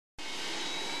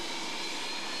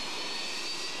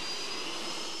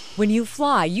When you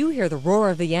fly, you hear the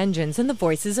roar of the engines and the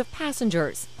voices of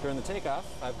passengers. During the takeoff,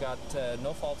 I've got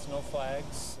no faults, no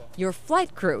flags. Your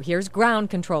flight crew hears ground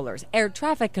controllers, air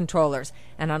traffic controllers,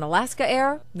 and on Alaska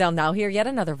Air, they'll now hear yet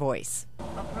another voice.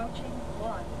 Approaching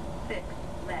 16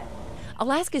 left.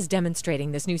 Alaska is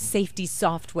demonstrating this new safety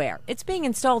software. It's being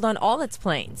installed on all its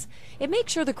planes. It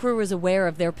makes sure the crew is aware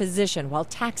of their position while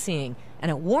taxiing, and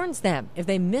it warns them if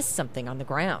they miss something on the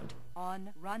ground.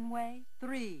 On runway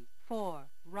 34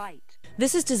 right.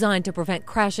 This is designed to prevent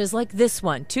crashes like this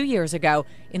one 2 years ago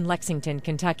in Lexington,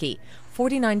 Kentucky.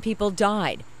 49 people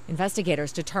died.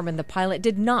 Investigators determined the pilot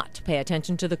did not pay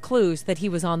attention to the clues that he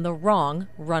was on the wrong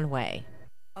runway.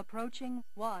 Approaching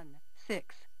 16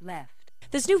 left.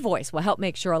 This new voice will help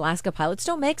make sure Alaska pilots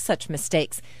don't make such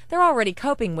mistakes. They're already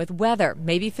coping with weather,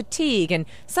 maybe fatigue, and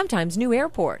sometimes new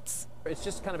airports. It's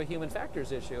just kind of a human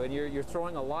factors issue, and you're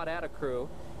throwing a lot at a crew.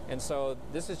 And so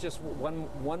this is just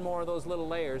one more of those little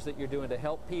layers that you're doing to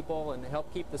help people and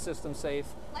help keep the system safe.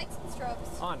 Lights and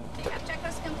strobes. On.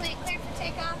 Checklist complete, clear for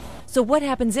takeoff. So what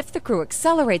happens if the crew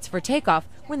accelerates for takeoff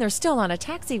when they're still on a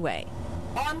taxiway?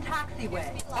 On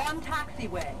taxiway. On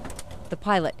taxiway. The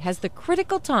pilot has the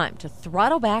critical time to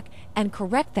throttle back and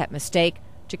correct that mistake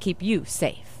to keep you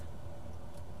safe.